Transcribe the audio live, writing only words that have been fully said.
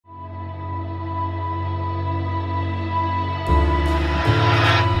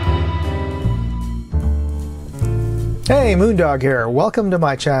Hey, Moondog here. Welcome to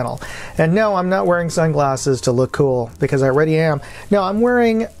my channel. And no, I'm not wearing sunglasses to look cool, because I already am. No, I'm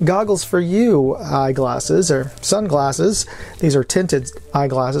wearing Goggles4U eyeglasses, or sunglasses. These are tinted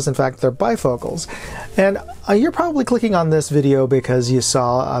eyeglasses. In fact, they're bifocals. And you're probably clicking on this video because you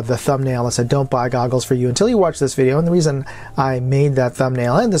saw the thumbnail that said, don't buy Goggles4U until you watch this video. And the reason I made that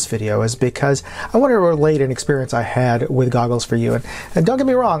thumbnail and this video is because I want to relate an experience I had with Goggles4U. And don't get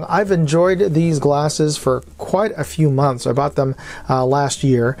me wrong, I've enjoyed these glasses for quite a few months. I bought them last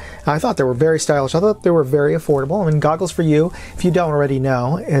year. I thought they were very stylish. I thought they were very affordable. I mean, Goggles4U, if you don't already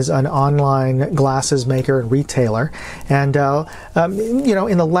know, is an online glasses maker and retailer. And, you know,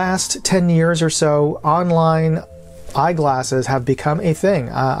 in the last 10 years or so, online eyeglasses have become a thing.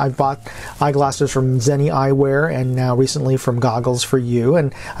 I've bought eyeglasses from Zenni Eyewear and now recently from Goggles4U,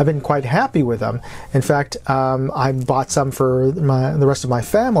 and I've been quite happy with them. In fact, I bought some for the rest of my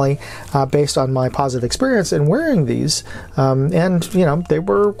family based on my positive experience in wearing these, and you know, they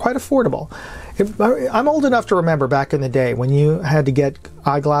were quite affordable. I'm old enough to remember back in the day when you had to get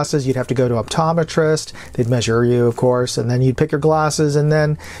eyeglasses, you'd have to go to an optometrist, they'd measure you, of course, and then you'd pick your glasses, and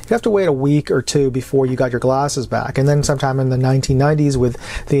then you'd have to wait a week or two before you got your glasses back. And then sometime in the 1990s, with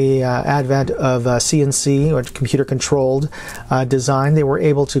the advent of CNC, or computer-controlled design, they were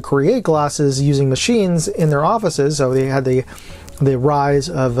able to create glasses using machines in their offices. So they had the rise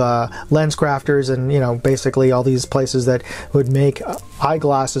of lens crafters and, you know, basically all these places that would make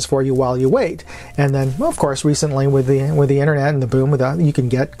eyeglasses for you while you wait. And then, well, of course, recently with the internet and the boom with that, you can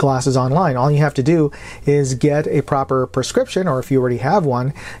get glasses online. All you have to do is get a proper prescription, or if you already have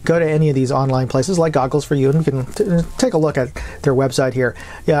one, go to any of these online places like Goggles4U, and you can take a look at their website here.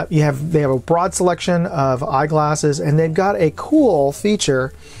 Yeah, they have a broad selection of eyeglasses, and they've got a cool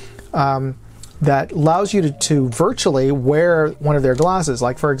feature that allows you to virtually wear one of their glasses.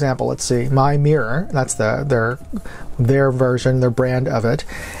 Like, for example, let's see, My Mirror, that's their version, their brand of it.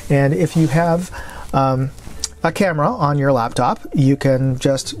 And if you have a camera on your laptop, you can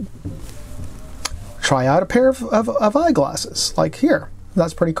just try out a pair of eyeglasses, like here.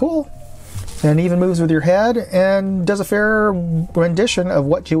 That's pretty cool. And it even moves with your head and does a fair rendition of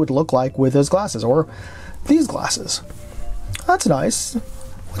what you would look like with those glasses, or these glasses. That's nice.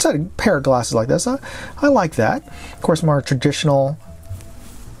 What's that, a pair of glasses like this? I like that. Of course, more traditional.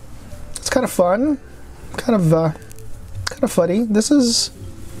 It's kind of fun, kind of funny. This is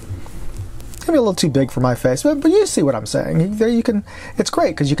maybe a little too big for my face, but you see what I'm saying. There you can. It's great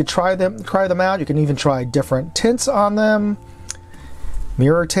because you could try them out. You can even try different tints on them,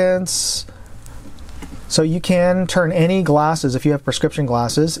 mirror tints. So you can turn any glasses, if you have prescription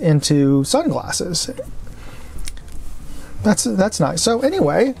glasses, into sunglasses. That's nice. So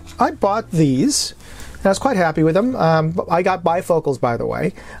anyway, I bought these, and I was quite happy with them. I got bifocals, by the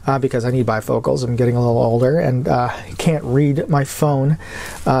way, because I need bifocals. I'm getting a little older, and can't read my phone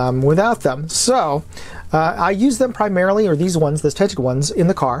without them. So I use them primarily, or these ones, the tinted ones, in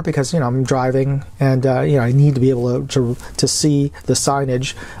the car because, you know, I'm driving, and you know, I need to be able to see the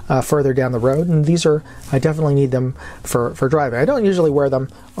signage further down the road. And these are, I definitely need them for driving. I don't usually wear them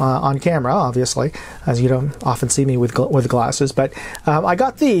on camera, obviously, as you don't often see me with glasses. But I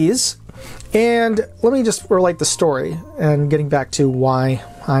got these, and let me just relate the story, and getting back to why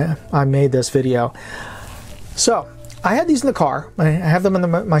I made this video. So I had these in the car. I have them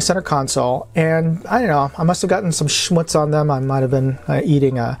in my center console, and I don't know, I must have gotten some schmutz on them. I might have been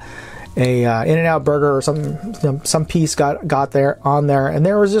eating a In-N-Out burger or something. You know, some piece got there on there, and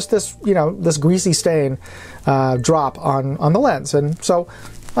there was just this, you know, this greasy stain drop on the lens. And so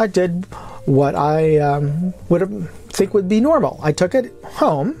I did what I think would be normal. I took it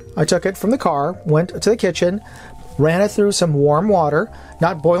home. I took it from the car, went to the kitchen, ran it through some warm water,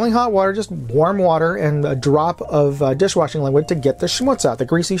 not boiling hot water, just warm water, and a drop of dishwashing liquid to get the schmutz out, the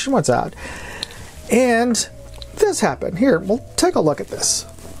greasy schmutz out. And this happened. Here, we'll take a look at this.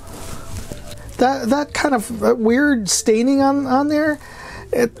 That kind of weird staining on there,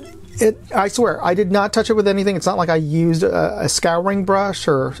 I swear, I did not touch it with anything. It's not like I used a scouring brush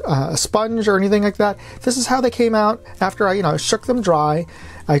or a sponge or anything like that. This is how they came out after I, you know, shook them dry.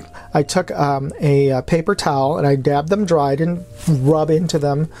 I took a paper towel and I dabbed them dry. I didn't rub into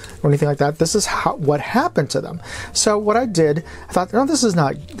them or anything like that. This is what happened to them. So what I did, I thought, no, this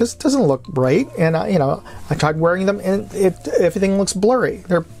doesn't look right. And you know, I tried wearing them, and everything looks blurry.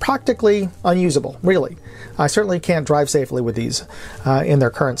 They're practically unusable, really. I certainly can't drive safely with these in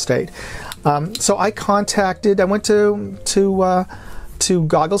their current state. So I went to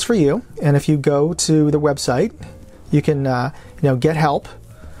Goggles4U, and if you go to the website, you can you know, get help.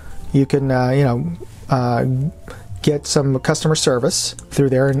 You can you know, get some customer service through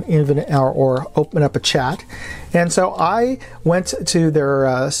there and even or open up a chat. And so I went to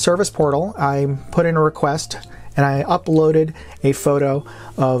their service portal. I put in a request and I uploaded a photo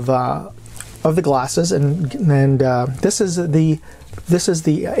of the glasses, and this is the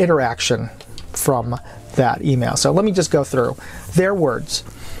interaction from that email. So let me just go through their words.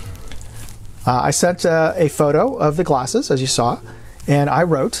 I sent a photo of the glasses, as you saw, and I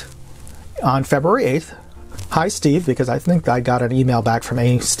wrote on February 8th, "Hi Steve," because I think I got an email back from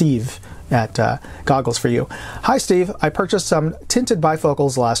a Steve at Goggles4U. "Hi Steve, I purchased some tinted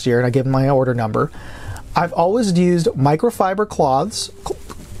bifocals last year," and I gave him my order number. "I've always used microfiber cloths,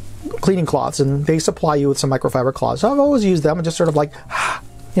 cleaning cloths, and they supply you with some microfiber cloths. So I've always used them and just sort of like,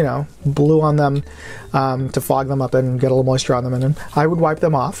 you know, blew on them to fog them up and get a little moisture on them, and then I would wipe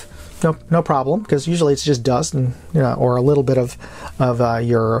them off. No problem, because usually it's just dust and, you know, or a little bit of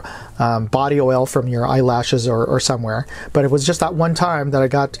your body oil from your eyelashes or somewhere. But it was just that one time that I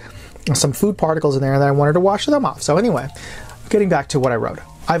got some food particles in there and I wanted to wash them off. So anyway, getting back to what I wrote.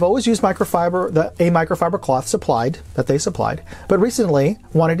 I've always used microfiber, a microfiber cloth that they supplied, but recently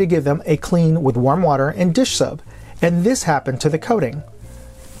wanted to give them a clean with warm water and dish soap, and this happened to the coating.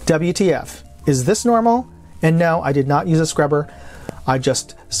 WTF? Is this normal? And no, I did not use a scrubber. I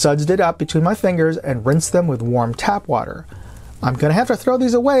just sudsed it up between my fingers and rinsed them with warm tap water. I'm going to have to throw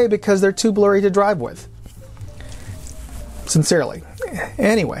these away because they're too blurry to drive with. Sincerely."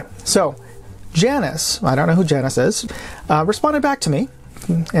 Anyway, so Janice, I don't know who Janice is, responded back to me,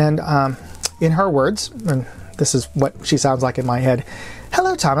 and in her words, and this is what she sounds like in my head: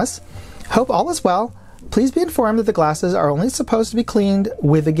 "Hello Thomas, hope all is well. Please be informed that the glasses are only supposed to be cleaned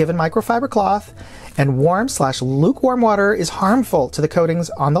with the given microfiber cloth, and warm/lukewarm water is harmful to the coatings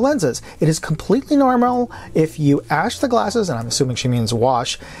on the lenses. It is completely normal if you ash the glasses," and I'm assuming she means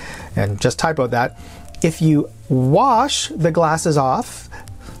wash, and just typoed that. "If you wash the glasses off,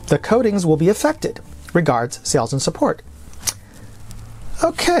 the coatings will be affected. Regards, sales and support."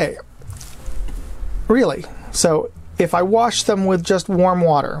 Okay. Really? So if I wash them with just warm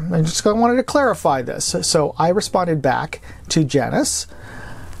water, I just wanted to clarify this. So I responded back to Janice.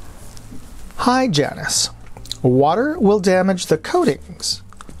 "Hi Janice, water will damage the coatings.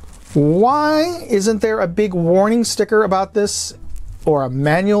 Why isn't there a big warning sticker about this, or a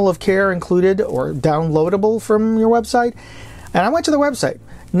manual of care included or downloadable from your website?" And I went to the website.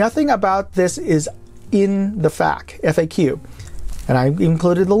 Nothing about this is in the FAQ. And I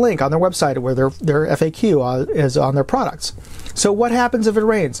included the link on their website where their FAQ is on their products. So what happens if it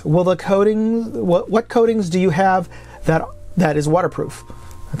rains? Will the coatings, what coatings do you have that is waterproof?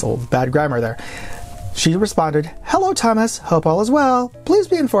 That's a little bad grammar there. She responded, "Hello Thomas, hope all is well. Please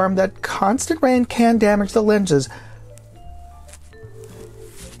be informed that constant rain can damage the lenses.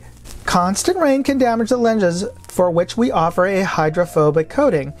 Constant rain can damage the lenses, for which we offer a hydrophobic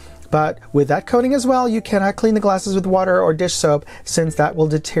coating. But with that coating as well, you cannot clean the glasses with water or dish soap, since that will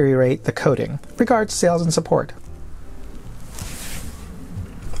deteriorate the coating. Regards, sales and support."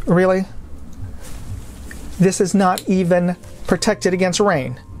 Really? This is not even protected against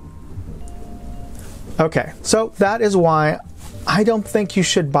rain. Okay, so that is why I don't think you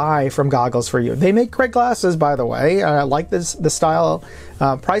should buy from Goggles4U. They make great glasses, by the way. I like the style.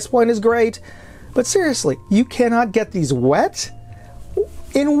 Price point is great. But seriously, you cannot get these wet?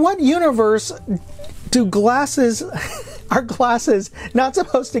 In what universe do glasses, are glasses not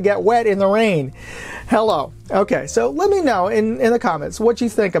supposed to get wet in the rain? Hello. Okay, so let me know in the comments what you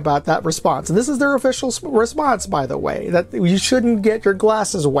think about that response. And this is their official response, by the way, that you shouldn't get your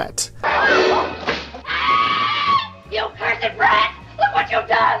glasses wet. You cursed rat! Look what you've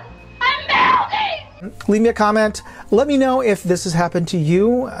done! I'm melting! Leave me a comment. Let me know if this has happened to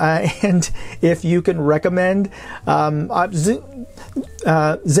you, and if you can recommend Zenni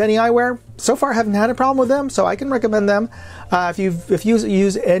Eyewear. So far I haven't had a problem with them, so I can recommend them. If you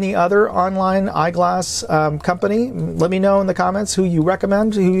use any other online eyeglass company, let me know in the comments who you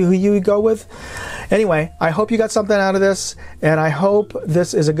recommend, who you go with. Anyway, I hope you got something out of this, and I hope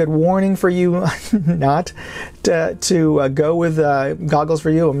this is a good warning for you not to go with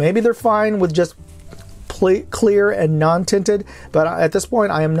Goggles4U. Maybe they're fine with just clear and non-tinted, but at this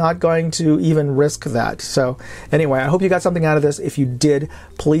point I am not going to even risk that. So anyway, I hope you got something out of this. If you did,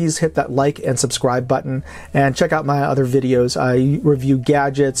 please hit that like and subscribe button, and check out my other videos. I review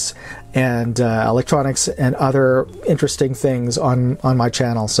gadgets and electronics and other interesting things on my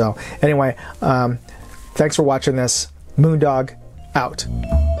channel. So anyway, thanks for watching this. Moondog out.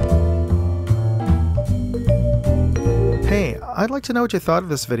 Hey, I'd like to know what you thought of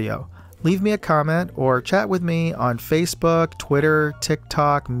this video. Leave me a comment or chat with me on Facebook, Twitter,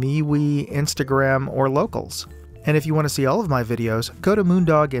 TikTok, MeWe, Instagram, or Locals. And if you want to see all of my videos, go to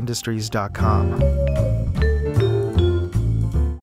moondogindustries.com.